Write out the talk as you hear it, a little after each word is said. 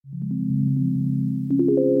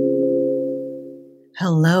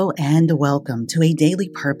Hello and welcome to a Daily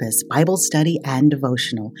Purpose Bible study and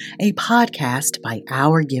devotional, a podcast by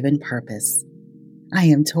Our Given Purpose. I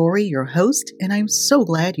am Tori, your host, and I'm so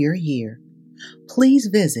glad you're here. Please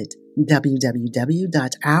visit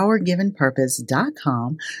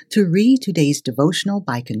www.ourgivenpurpose.com to read today's devotional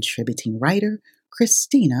by contributing writer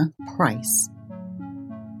Christina Price.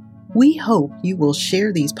 We hope you will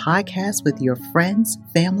share these podcasts with your friends,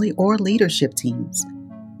 family, or leadership teams.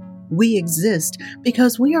 We exist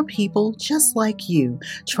because we are people just like you,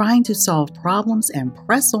 trying to solve problems and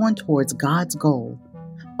press on towards God's goal.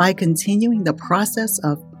 By continuing the process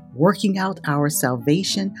of working out our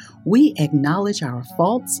salvation, we acknowledge our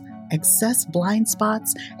faults, access blind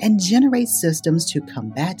spots, and generate systems to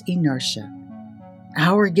combat inertia.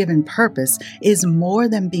 Our given purpose is more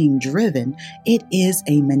than being driven, it is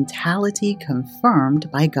a mentality confirmed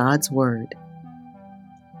by God's Word.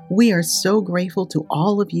 We are so grateful to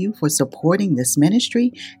all of you for supporting this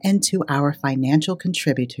ministry and to our financial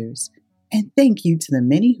contributors. And thank you to the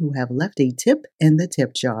many who have left a tip in the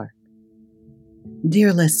tip jar.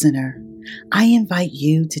 Dear listener, I invite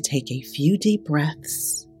you to take a few deep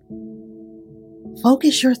breaths.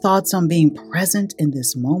 Focus your thoughts on being present in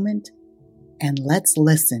this moment, and let's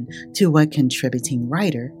listen to what contributing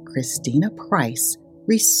writer Christina Price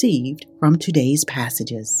received from today's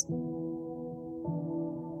passages.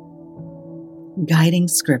 Guiding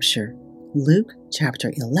Scripture, Luke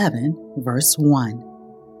chapter 11, verse 1.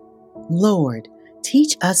 Lord,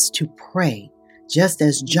 teach us to pray, just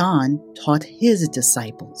as John taught his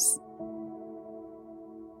disciples.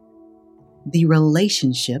 The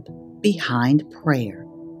Relationship Behind Prayer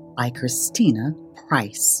by Christina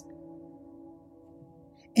Price.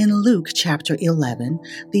 In Luke chapter 11,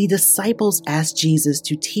 the disciples asked Jesus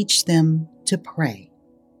to teach them to pray.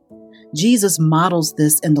 Jesus models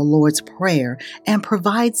this in the Lord's Prayer and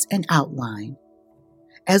provides an outline.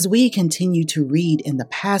 As we continue to read in the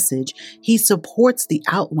passage, he supports the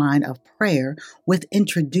outline of prayer with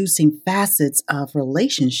introducing facets of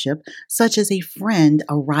relationship, such as a friend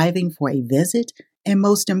arriving for a visit, and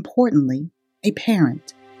most importantly, a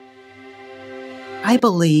parent. I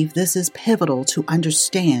believe this is pivotal to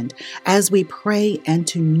understand as we pray and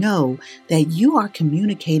to know that you are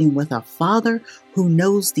communicating with a Father who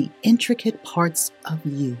knows the intricate parts of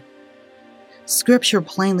you. Scripture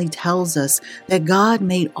plainly tells us that God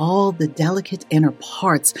made all the delicate inner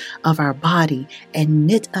parts of our body and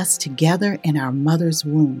knit us together in our mother's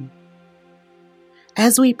womb.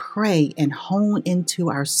 As we pray and hone into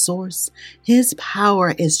our source, His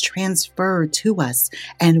power is transferred to us,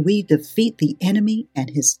 and we defeat the enemy and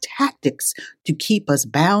his tactics to keep us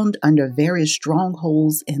bound under various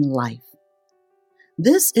strongholds in life.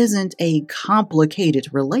 This isn't a complicated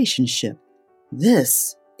relationship.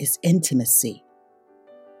 This is intimacy.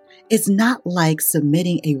 It's not like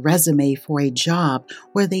submitting a resume for a job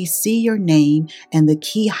where they see your name and the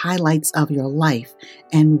key highlights of your life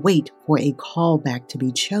and wait for a callback to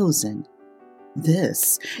be chosen.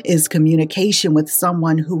 This is communication with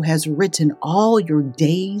someone who has written all your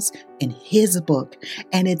days in His book,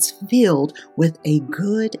 and it's filled with a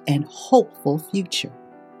good and hopeful future.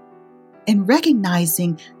 In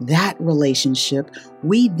recognizing that relationship,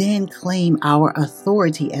 we then claim our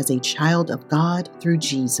authority as a child of God through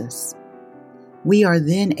Jesus. We are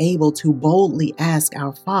then able to boldly ask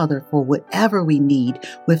our Father for whatever we need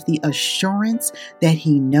with the assurance that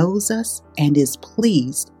He knows us and is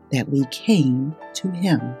pleased that we came to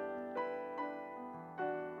Him.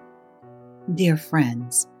 Dear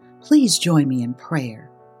friends, please join me in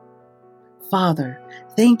prayer. Father,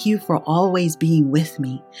 thank you for always being with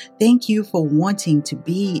me. Thank you for wanting to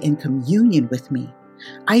be in communion with me.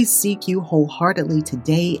 I seek you wholeheartedly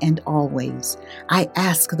today and always. I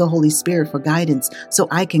ask the Holy Spirit for guidance so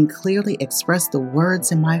I can clearly express the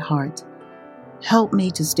words in my heart. Help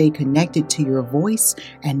me to stay connected to your voice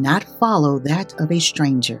and not follow that of a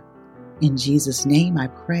stranger. In Jesus' name I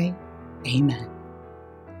pray, Amen.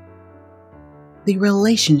 The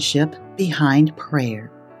Relationship Behind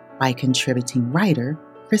Prayer by contributing writer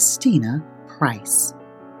Christina Price.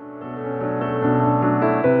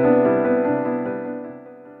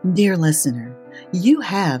 Dear listener, you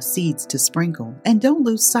have seeds to sprinkle, and don't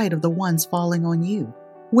lose sight of the ones falling on you.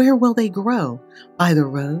 Where will they grow? By the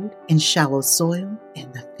road, in shallow soil,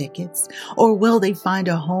 in the thickets? Or will they find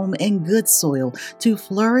a home in good soil to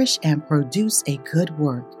flourish and produce a good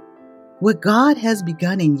work? What God has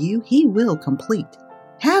begun in you, He will complete.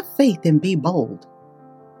 Have faith and be bold.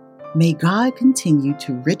 May God continue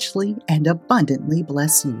to richly and abundantly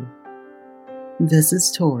bless you. This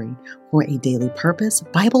is Tori for a Daily Purpose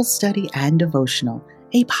Bible study and devotional,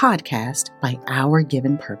 a podcast by Our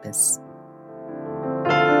Given Purpose.